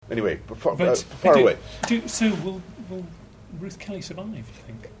Anyway, far away. So will Ruth Kelly survive, do you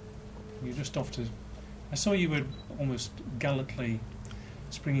think? You're just off to... I saw you were almost gallantly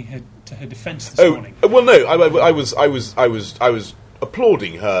springing to her defence this morning. Well, no, I was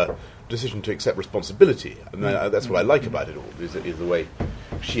applauding her decision to accept responsibility, and that's what I like about it all. Is the way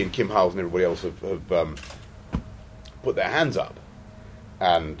she and Kim Howells and everybody else have put their hands up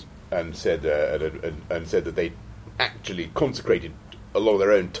and said that they actually consecrated a lot of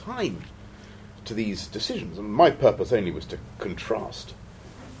their own time to these decisions. And my purpose only was to contrast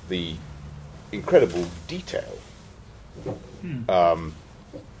the incredible detailed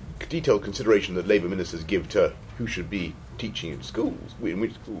consideration that Labour ministers give to who should be teaching in schools, in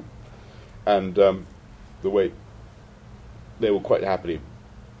which school, and the way they will quite happily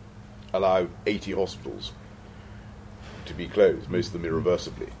allow 80 hospitals to be closed, most of them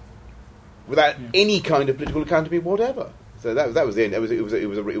irreversibly, without any kind of political accountability whatever. So that was the end. It was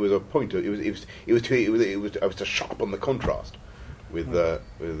a point. It was to sharpen the contrast with the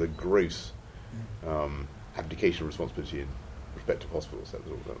gross abdication of responsibility in respect of hospitals. That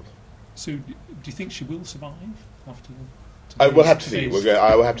was all that was. So, do you think she will survive after? We'll have to see.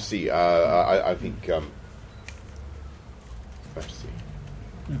 I will have to see. I think. We'll have to see.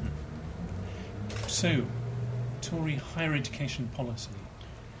 Mm-hmm. So, Tory higher education policy.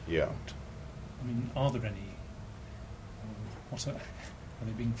 Yeah. I mean, are there any? Are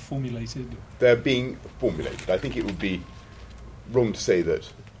they being formulated? They're being formulated. I think it would be wrong to say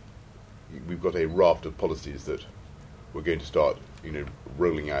that we've got a raft of policies that we're going to start,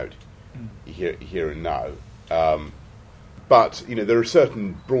 rolling out here and now. But there are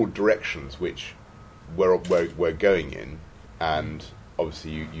certain broad directions which we're going in, and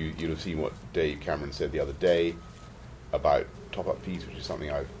obviously you'll have seen what Dave Cameron said the other day about top-up fees, which is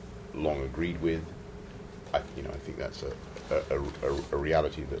something I've long agreed with. I think that's a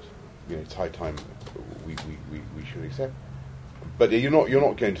reality that it's high time we should accept. But you're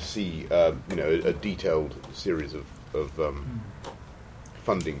not going to see a detailed series of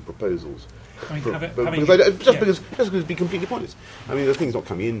funding proposals. Because to be completely honest, the thing's not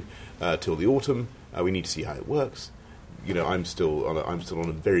coming in till the autumn. We need to see how it works. I'm still on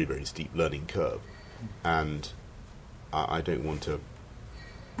a very, very steep learning curve, and I don't want to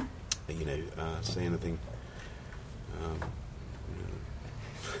say anything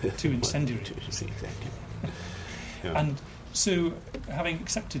too incendiary. Exactly. Yeah. And so, having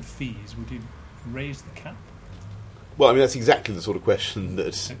accepted fees, would you raise the cap? Well, that's exactly the sort of question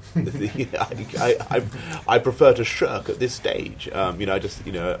that I prefer to shirk at this stage. I just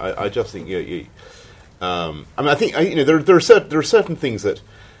think I think there are certain things that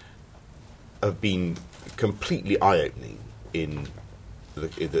have been completely eye-opening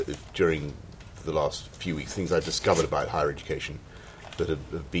during the last few weeks. Things I've discovered about higher education that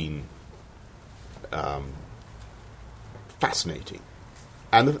have been fascinating.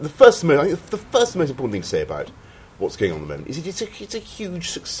 And the first most important thing to say about what's going on at the moment is it's a huge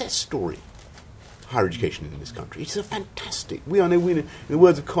success story. Higher education in this country. It's a fantastic. In the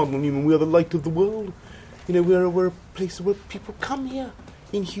words of Cardinal Newman, we are the light of the world. We're a place where people come here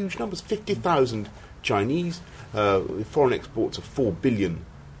in huge numbers. 50,000 Chinese, foreign exports of £4 billion.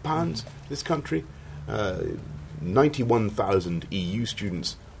 This country, 91,000 EU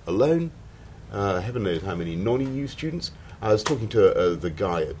students alone. Heaven knows how many non-EU students. I was talking to the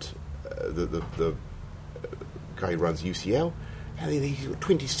guy at the guy who runs UCL. He's got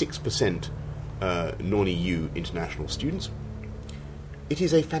 26% non-EU international students. It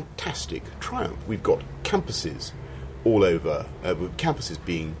is a fantastic triumph. We've got campuses all over, with campuses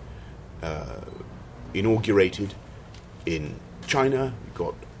being inaugurated in China. We've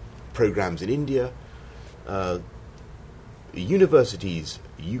got programs in India. Universities,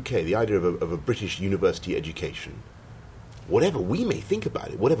 UK, the idea of a British university education, whatever we may think about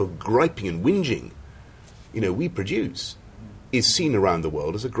it, whatever griping and whinging we produce, is seen around the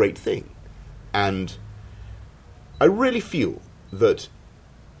world as a great thing. And I really feel that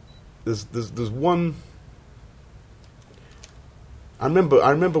there's one. I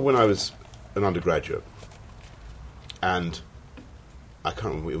remember when I was an undergraduate, and I can't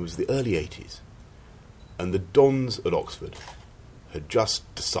remember, it was the early 80s, and the Dons at Oxford had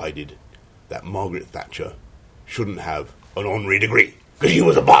just decided that Margaret Thatcher shouldn't have an honorary degree because she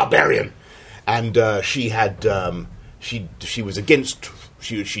was a barbarian, and she was against.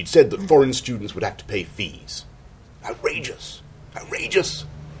 She'd said that foreign students would have to pay fees. Outrageous,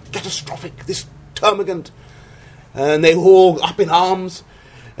 catastrophic. This termagant, and they were all up in arms,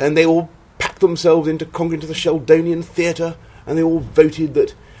 and they all packed themselves into the Sheldonian Theatre, and they all voted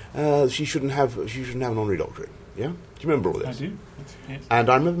that she shouldn't have an honorary doctorate. Yeah? Do you remember all this? I do. Yes. And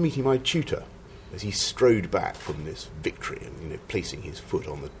I remember meeting my tutor as he strode back from this victory and placing his foot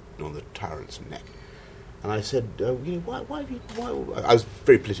on the tyrant's neck. And I said, why have you... I was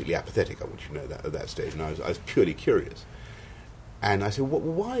very politically apathetic, I want you to know that, at that stage, and I was purely curious. And I said,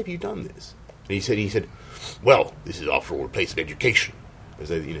 why have you done this? And he said, well, this is, after all, a place of education. As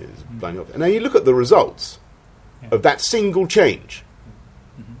though, it's blinding off. And now you look at the results of that single change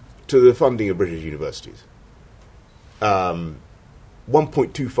to the funding of British universities.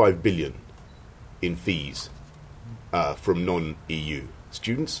 1.25 billion in fees from non-EU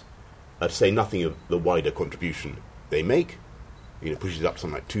students, to say nothing of the wider contribution they make. Pushes it up to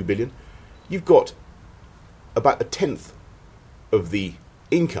something like 2 billion. You've got about a tenth of the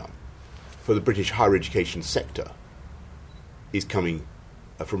income for the British higher education sector is coming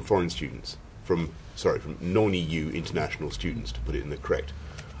from foreign students, from non-EU international students, to put it in the correct.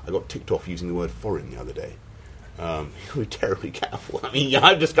 I got ticked off using the word foreign the other day. You're terribly careful. I mean,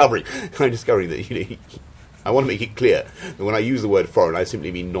 I'm discovering that I want to make it clear that when I use the word foreign, I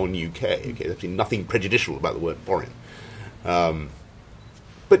simply mean non-UK. Okay, there's actually nothing prejudicial about the word foreign.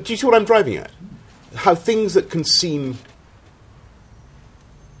 But do you see what I'm driving at? How things that can seem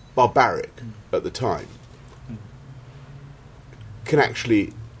barbaric at the time can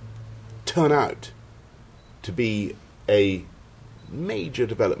actually turn out to be a major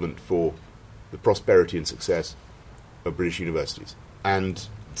development for the prosperity and success of British universities. And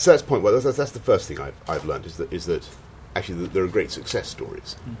so that's point. Well, that's the first thing I've learned is that actually there are great success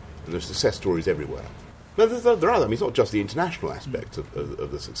stories, and there are success stories everywhere. No, there are. I mean, it's not just the international aspect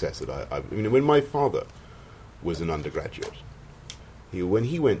of the success that I mean, when my father was an undergraduate, when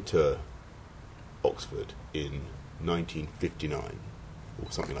he went to Oxford in 1959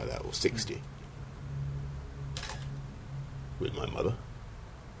 or something like that, or 60, with my mother.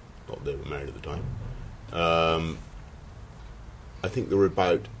 Not they were married at the time. I think there were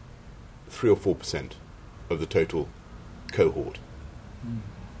about 3 or 4% of the total cohort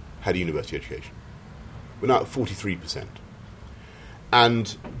had a university education. We're now at 43%.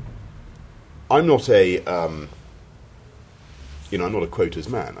 And I'm not I'm not a quotas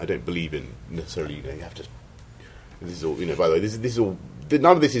man. I don't believe in necessarily, you have to... This is all, by the way, this is all... None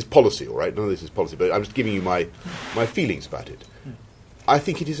of this is policy, all right? None of this is policy, but I'm just giving you my feelings about it. I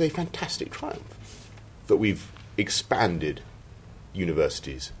think it is a fantastic triumph that we've expanded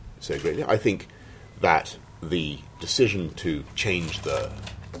universities so greatly. I think that the decision to change the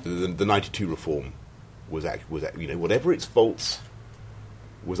 92 reform was whatever its faults,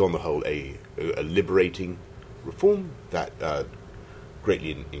 was on the whole a liberating reform that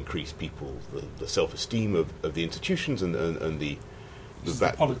greatly increased the self-esteem of the institutions and the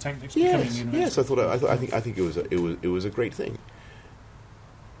polytechnics becoming universities. Yes, I think it was a great thing.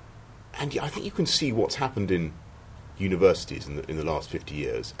 And I think you can see what's happened in universities in the last 50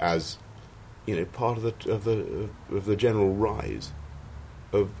 years as part of the general rise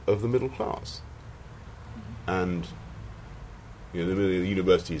of the middle class. And the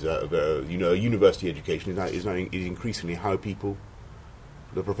universities a university education is increasingly how people,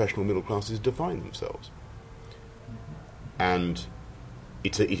 the professional middle classes, define themselves. And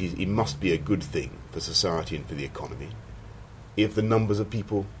it must be a good thing for society and for the economy if the numbers of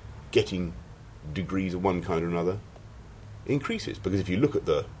people getting degrees of one kind or another increases. Because if you look at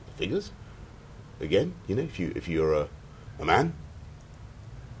the figures, again, if you're a man,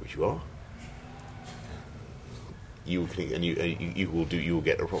 which you are, you will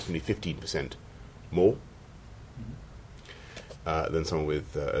get approximately 15% more than someone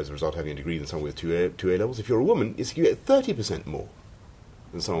with, as a result of having a degree, than someone with two A levels. If you're a woman, you get 30% more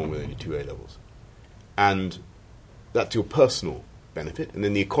than someone with only 2 A levels, and that's your personal benefit. And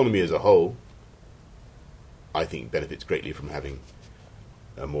then the economy as a whole, I think, benefits greatly from having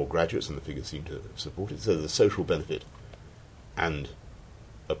more graduates, and the figures seem to support it. So there's a social benefit and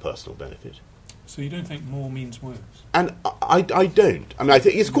a personal benefit. So you don't think more means worse? And I don't. I mean, I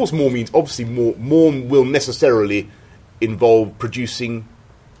think, of course, more means, obviously, more will necessarily involve producing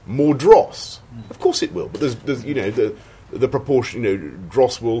more dross. Of course it will. But there's the proportion,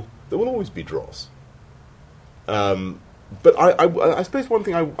 dross there will always be dross. But I suppose one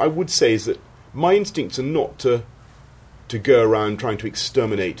thing I would say is that my instincts are not to go around trying to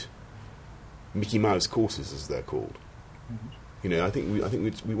exterminate Mickey Mouse courses, as they're called. I think we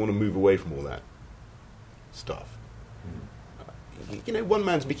want to move away from all that stuff. One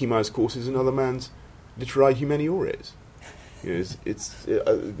man's Mickey Mouse course is another man's Literae Humaniores.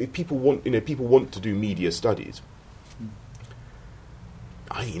 If people want to do media studies.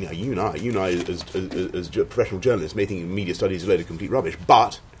 You and I, as professional journalists, may think media studies is a load of complete rubbish,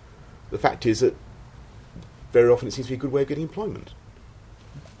 but the fact is that very often it seems to be a good way of getting employment.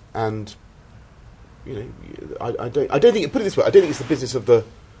 And I don't think, put it this way, I don't think it's the business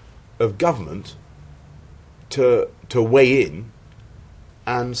of government to weigh in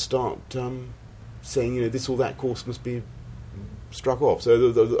and start saying this or that course must be struck off.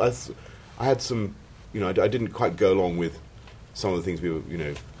 So I had some, I didn't quite go along with some of the things we were,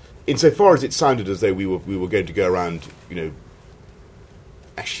 insofar as it sounded as though we were going to go around,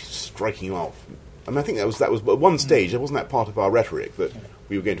 actually striking off. I mean, I think that was at one stage. Wasn't that part of our rhetoric that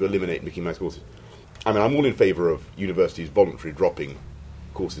we were going to eliminate Mickey Mouse courses? I mean, I'm all in favour of universities voluntarily dropping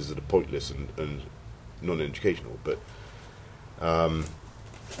courses that are pointless and non-educational, but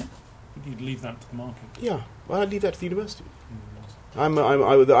you'd leave that to the market. Yeah, well, I'd leave that to the university. Mm-hmm.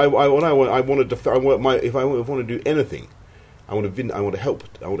 If I want to do anything, I want to help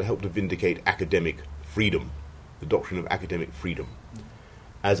to vindicate academic freedom, the doctrine of academic freedom,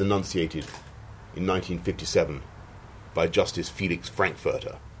 as enunciated in 1957 by Justice Felix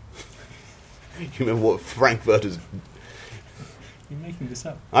Frankfurter. You remember what Frankfurter's? You're making this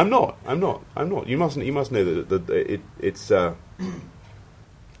up. I'm not. You must know that it's the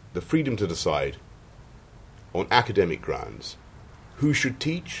freedom to decide on academic grounds who should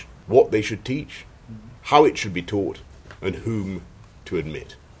teach, what they should teach, how it should be taught, and whom to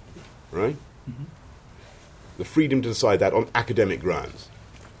admit. Right? Mm-hmm. The freedom to decide that on academic grounds.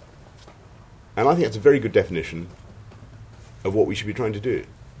 And I think that's a very good definition of what we should be trying to do.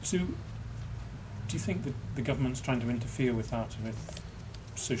 So, do you think that the government's trying to interfere with that, with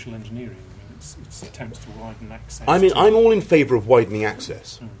social engineering? I mean, its attempts to widen access? I mean, I'm all in favour of widening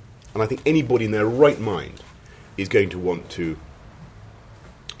access. And I think anybody in their right mind is going to want to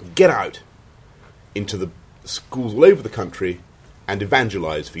get out into the schools all over the country and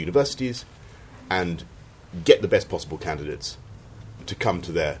evangelise for universities and get the best possible candidates to come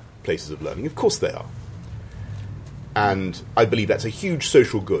to their places of learning. Of course they are. And I believe that's a huge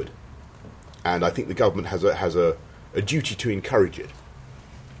social good. And I think the government has a duty to encourage it.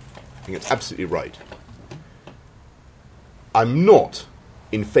 I think it's absolutely right. I'm not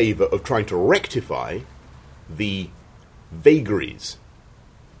in favour of trying to rectify the vagaries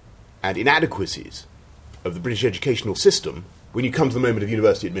and inadequacies of the British educational system when you come to the moment of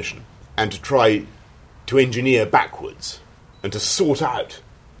university admission, and to try to engineer backwards and to sort out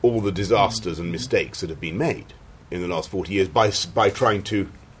all the disasters and mistakes that have been made in the last 40 years by trying to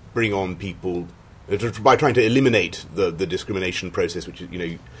bring on people, by trying to eliminate the discrimination process, which is,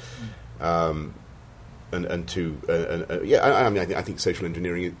 I think social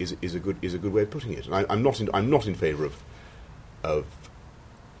engineering is a good way of putting it. And I'm not in favour of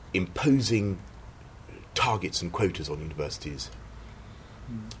imposing targets and quotas on universities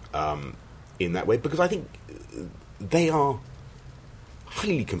in that way, because I think they are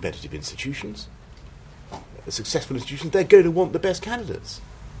highly competitive institutions, successful institutions. They're going to want the best candidates.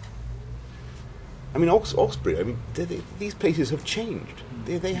 I mean, Oxbury, I mean, these places have changed.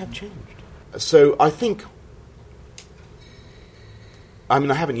 They have changed. So I think, I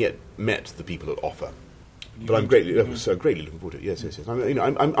mean, I haven't yet met the people at Offer, but I'm greatly looking forward to it. Yes. I mean, I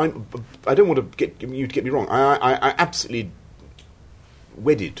don't want to get you to get me wrong. I absolutely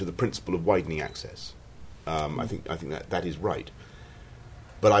wedded to the principle of widening access. I think that is right.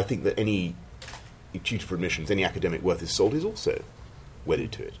 But I think that any tutor for admissions, any academic worth his salt, is also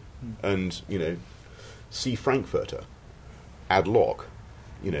wedded to it. And see Frankfurter, ad loc,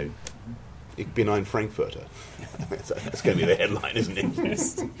 Ich bin ein Frankfurter. That's going to be the headline, isn't it?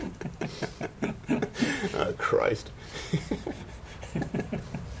 Yes. Oh, Christ.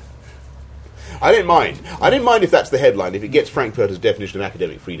 I don't mind. I don't mind if that's the headline, if it gets Frankfurter's definition of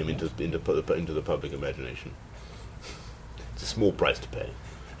academic freedom into the public imagination. It's a small price to pay.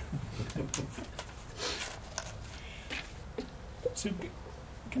 So,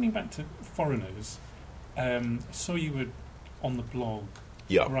 getting back to foreigners, I saw you were on the blog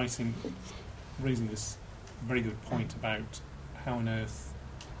raising this very good point about how on earth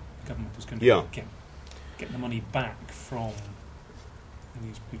the government is going to get the money back from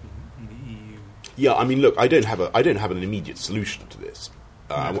these people in the EU. Yeah, I mean, look, I don't have an immediate solution to this.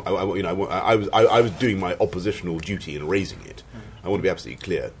 I was doing my oppositional duty in raising it. I want to be absolutely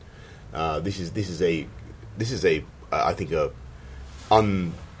clear. This is a I think a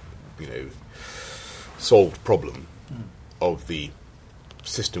solved problem of the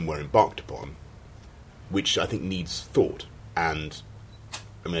system we're embarked upon, which I think needs thought. And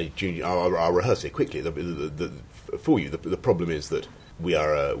I mean, I'll rehearse it quickly. For you, the problem is that we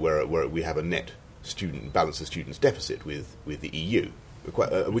have a net balance of students deficit with the EU,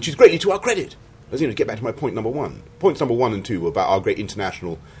 which is greatly to our credit. As to get back to my point number one. Points number 1 and 2 were about our great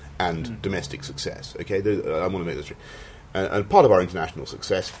international and domestic success. Okay, I want to make this true. And part of our international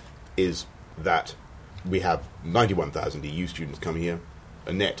success is that we have 91,000 EU students coming here,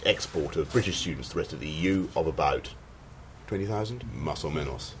 a net export of British students to the rest of the EU of about 20,000, más o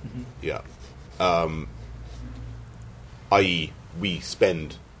menos. Yeah. I.e., we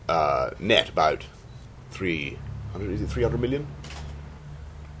spend net about 300 million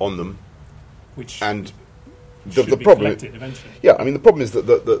on them, which and should the be problem collected eventually. Yeah, I mean the problem is that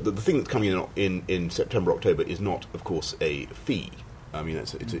the thing that's coming in September, October is not, of course, a fee. I mean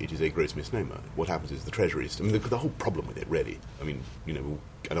it is a gross misnomer. What happens is the Treasury is, I mean the whole problem with it really. I mean I don't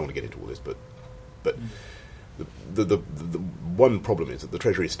want to get into all this, but the one problem is that the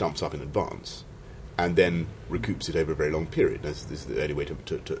Treasury stumps up in advance and then recoups it over a very long period. This is the only way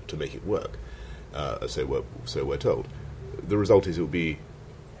to make it work. So we're told. The result is it will be,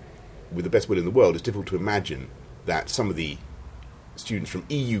 with the best will in the world, it's difficult to imagine that some of the students from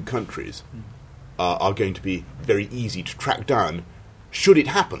EU countries are going to be very easy to track down, should it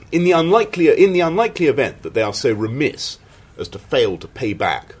happen. In the unlikely event that they are so remiss as to fail to pay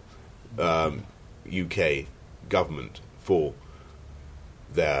back UK government for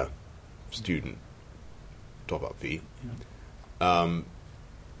their student top-up fee,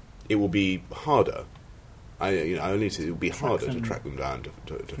 it will be harder. I only say it will be harder to track them down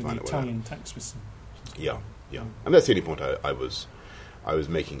to find out. Italian tax system. Yeah, and that's the only point I was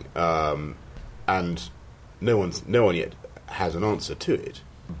making. And no one yet has an answer to it.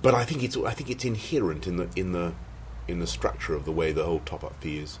 But I think it's inherent in the structure of the way the whole top-up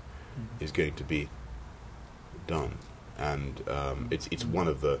fee is going to be done, and it's one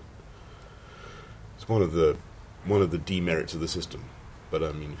of the demerits of the system. But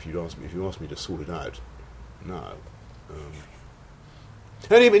I mean, if you ask me to sort it out now,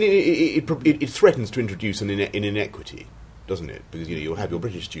 and I mean, it threatens to introduce an inequity, doesn't it? Because you'll have your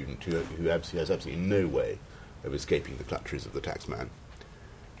British student who has absolutely no way of escaping the clutches of the taxman,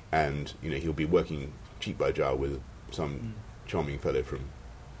 and he'll be working cheek by jowl with some charming fellow from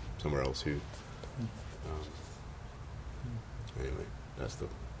somewhere else who. Anyway, that's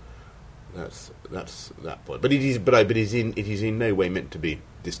that point. But it is in no way meant to be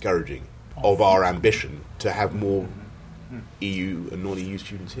discouraging of our ambition to have more EU and non-EU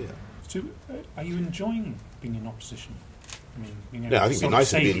students here. So, are you enjoying being in opposition? I mean, I think it'd be nice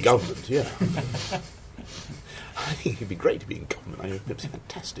to be in government. Yeah, I think it'd be great to be in government. I think it'd be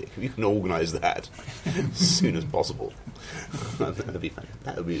fantastic if you can organise that as soon as possible. That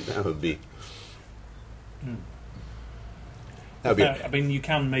would be. I mean, you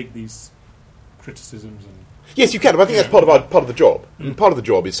can make these criticisms and. Yes, you can. But I think that's part of the job. And part of the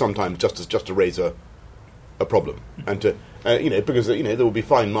job is sometimes just to raise a problem, and to because there will be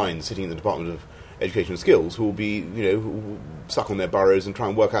fine minds sitting in the Department of Education and Skills who will be who will suck on their burrows and try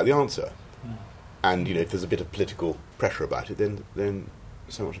and work out the answer. And if there's a bit of political pressure about it, then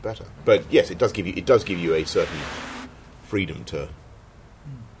so much better. But yes, it does give you a certain freedom to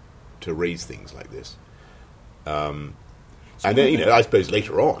raise things like this. And then, I suppose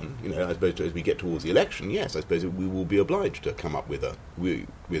later on, I suppose as we get towards the election, yes, I suppose we will be obliged to come up with a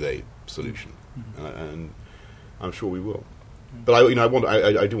solution, and I'm sure we will. But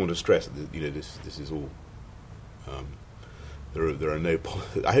I do want to stress that this is all. There are no.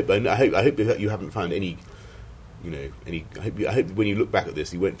 I hope you haven't found any. I hope when you look back at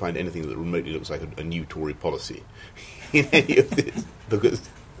this, you won't find anything that remotely looks like a new Tory policy in any of this, because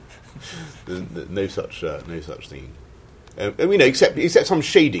there's no such thing. Except some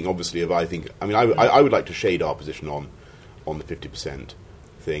shading, obviously. I would like to shade our position on the 50%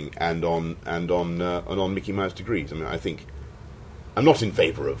 thing and on Mickey Mouse degrees. I mean, I think I'm not in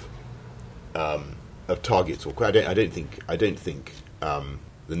favour of targets or I don't think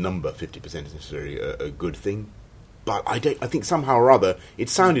the number 50% is necessarily a good thing. But I think somehow or other it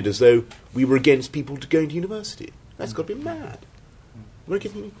sounded as though we were against people going to university. That's got to be mad. We're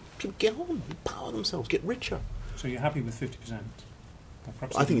against people get on, empower themselves, get richer. So you're happy with 50%?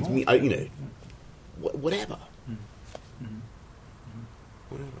 I think it's me. Whatever.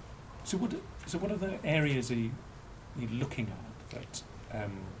 Whatever. So what other areas are you looking at that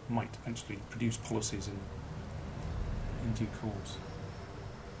might eventually produce policies in due course?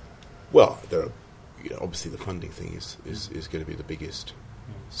 Well, there are. Obviously, the funding thing is going to be the biggest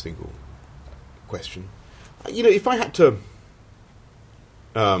single question. If I had to.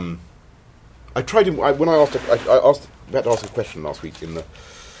 I tried when I asked. We had to ask a question last week in the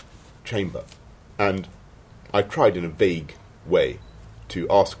chamber, and I tried in a vague way to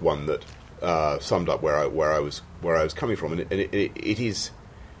ask one that summed up where I was coming from, and it is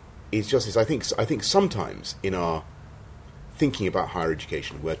just this. I think sometimes in our thinking about higher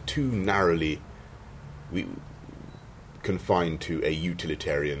education, we're too narrowly confined to a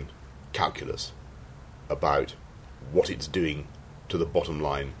utilitarian calculus about what it's doing to the bottom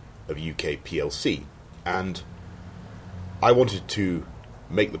line of UK PLC. And I wanted to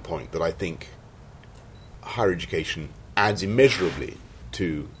make the point that I think higher education adds immeasurably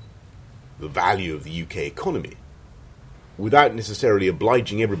to the value of the UK economy without necessarily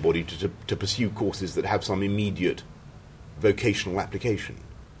obliging everybody to pursue courses that have some immediate vocational application.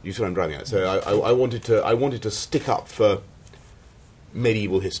 You see what I'm driving at? So I wanted to stick up for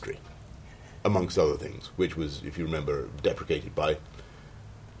medieval history, amongst other things, which was, if you remember, deprecated by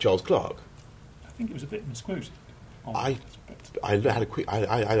Charles Clarke. I think it was a bit misquoted. I had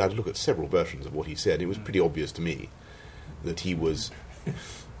a look at several versions of what he said. It was pretty obvious to me that he was,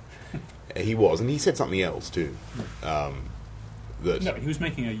 and he said something else too. No, he was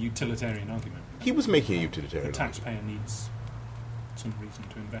making a utilitarian argument. He was making a utilitarian argument. The taxpayer needs some reason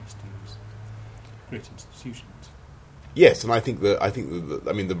to invest in these great institutions. Yes, and I think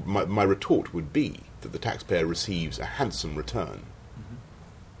my retort would be that the taxpayer receives a handsome return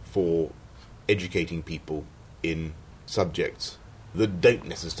for educating people in subjects that don't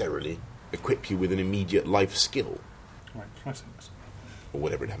necessarily equip you with an immediate life skill. Like classics. Or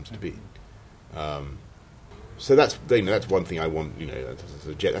whatever it happens to be. So that's one thing I want,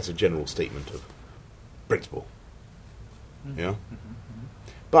 that's a general statement of principle. Yeah?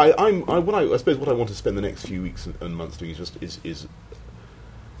 But I suppose what I want to spend the next few weeks and months doing is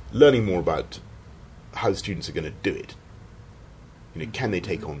learning more about how the students are going to do it. Can they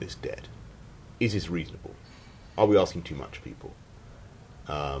take on this debt? Is this reasonable? Are we asking too much of people?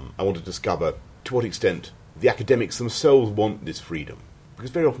 I want to discover to what extent the academics themselves want this freedom, because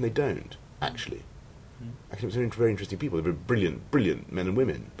very often they don't, actually. Academics are very interesting people. They're very brilliant men and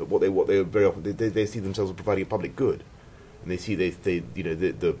women. But what they very often they see themselves as providing a public good, and they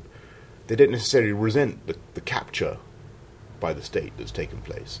don't necessarily resent the capture by the state that's taken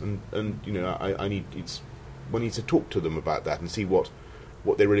place. I need to talk to them about that and see what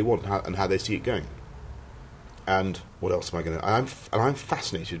they really want and how they see it going. And what else am I going to? I'm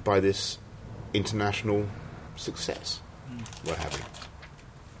fascinated by this international success we're having.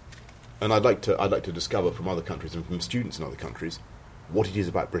 And I'd like to discover from other countries and from students in other countries what it is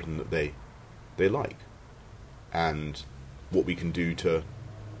about Britain that they like, and what we can do to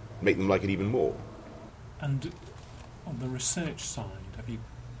make them like it even more. And on the research side, have you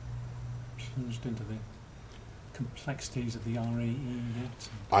plunged into the complexities of the RAE yet?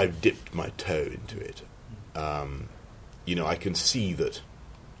 I've dipped my toe into it. I can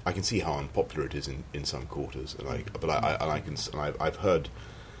see how unpopular it is in some quarters, I've heard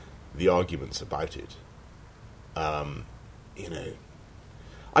the arguments about it. I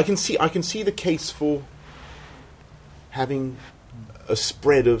can see the case for having a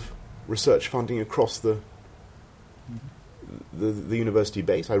spread of research funding across the university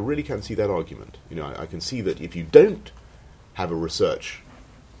base. I really can see that argument. I can see that if you don't have a research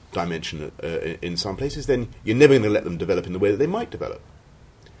dimension in some places, then you're never going to let them develop in the way that they might develop.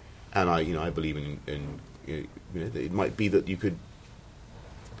 And I believe in it might be that you could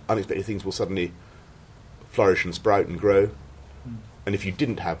unexpected things will suddenly flourish and sprout and grow. And if you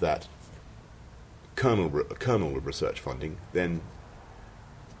didn't have that kernel of research funding, then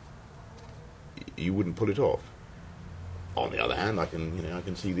you wouldn't pull it off. On the other hand, I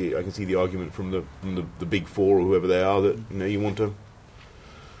can see the argument from the big four or whoever they are that you want to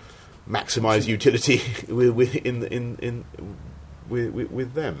maximise utility with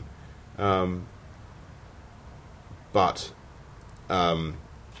them. That's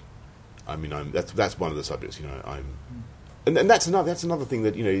one of the subjects. And that's another thing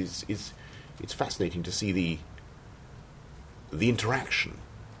that it's fascinating to see the interaction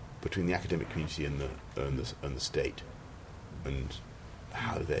between the academic community and the state, and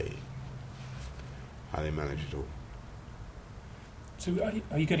how they manage it all. So,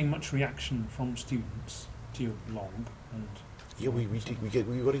 are you getting much reaction from students to your blog? And yeah, we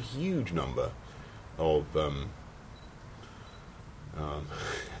got a huge number of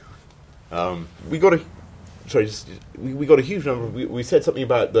we got a huge number. We said something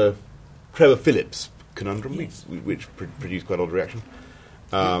about the Trevor Phillips conundrum, yes, which produced quite a lot of reaction.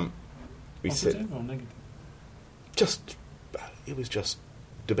 We positive or negative? It was just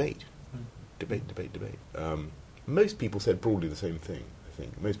debate. Debate. Most people said broadly the same thing. I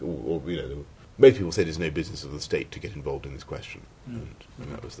think most people said it's no business of the state to get involved in this question, and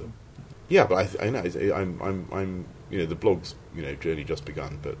that was the. Yeah, but I know I'm the blog's journey just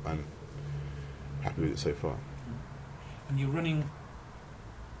begun, but I'm happy with it so far. And you're running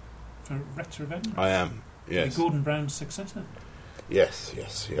for rector event? I am. Yes. Gordon Brown's successor. Yes,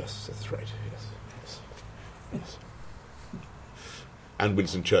 that's right. Yes. And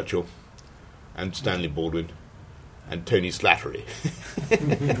Winston Churchill, and Stanley Baldwin, and Tony Slattery. There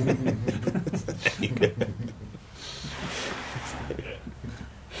you go.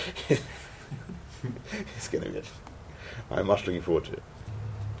 It's going to be. I'm much looking forward to it.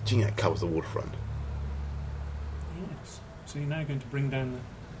 Do you think that covers the waterfront? Yes. So you're now going to bring down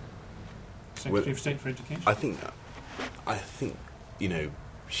the Secretary of State for Education? I think,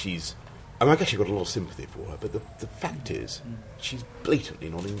 she's... I guess you've got a lot of sympathy for her, but the fact is, she's blatantly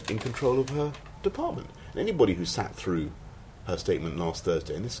not in control of her department. And anybody who sat through her statement last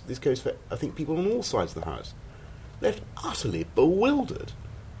Thursday, and this goes for, I think, people on all sides of the House, left utterly bewildered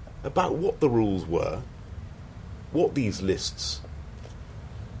about what the rules were, what these lists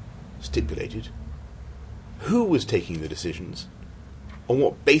stipulated, who was taking the decisions, on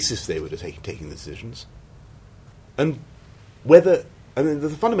what basis they were taking the decisions, and whether... And the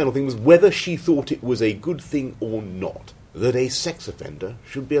fundamental thing was whether she thought it was a good thing or not that a sex offender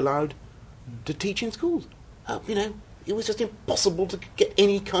should be allowed to teach in schools. It was just impossible to get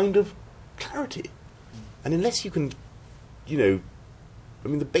any kind of clarity. And unless you can, the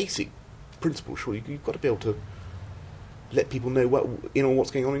basic principle, sure, you've got to be able to let people know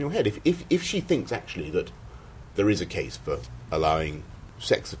what's going on in your head. If she thinks actually that there is a case for allowing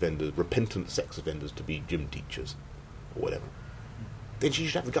repentant sex offenders to be gym teachers or whatever, then she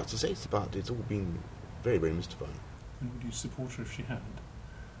should have the guts to say so, but it's all been very, very mystifying. And would you support her if she had?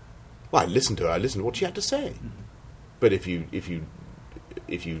 Well, I listened to what she had to say. Mm-hmm. But if you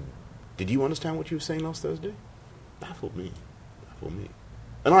did you understand what she was saying last Thursday? Baffled me.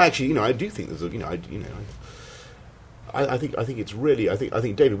 And I actually, I do think there's I think it's really, I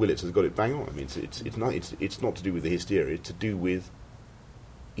think David Willits has got it bang on. I mean, it's not to do with the hysteria. It's to do with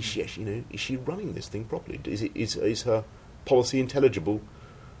is she running this thing properly? Is her policy intelligible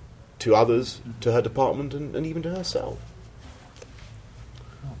to others, to her department, and even to herself?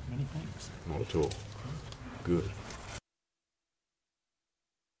 Oh, many thanks. Not at all. Good.